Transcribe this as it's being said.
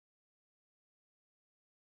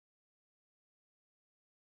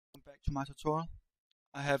back to my tutorial.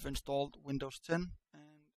 I have installed Windows 10,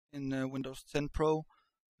 and in Windows 10 Pro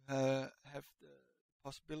have the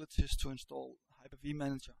possibilities to install Hyper-V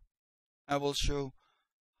Manager. I will show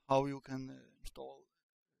how you can install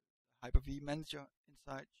Hyper-V Manager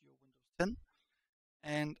inside your Windows 10,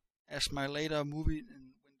 and as my later movie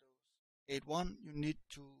in Windows 8.1, you need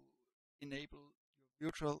to enable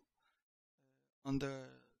your virtual on the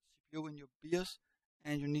CPU in your BIOS,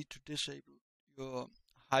 and you need to disable your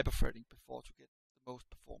hyperthreading before to get the most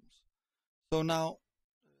performance. So now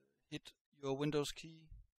hit your Windows key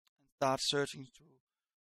and start searching to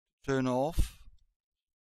turn off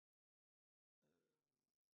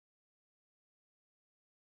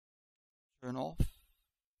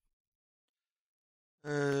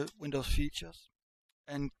Windows features,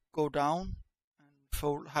 and go down and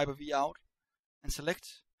fold Hyper-V out and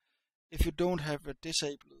select. If you don't have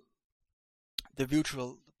disabled the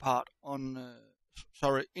virtual part on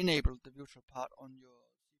enable the virtual part on your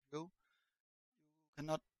CPU, you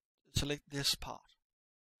cannot select this part.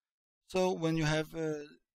 So when you have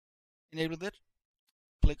enabled it,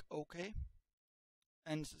 click OK,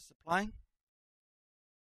 and it's applying.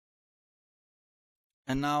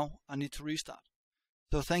 And now I need to restart.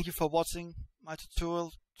 So thank you for watching my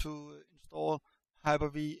tutorial to install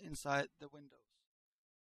Hyper-V inside the Windows.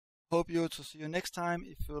 Hope to see you next time.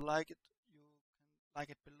 If you like it, you can like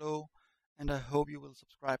it below, and I hope you will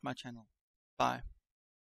subscribe my channel. Bye.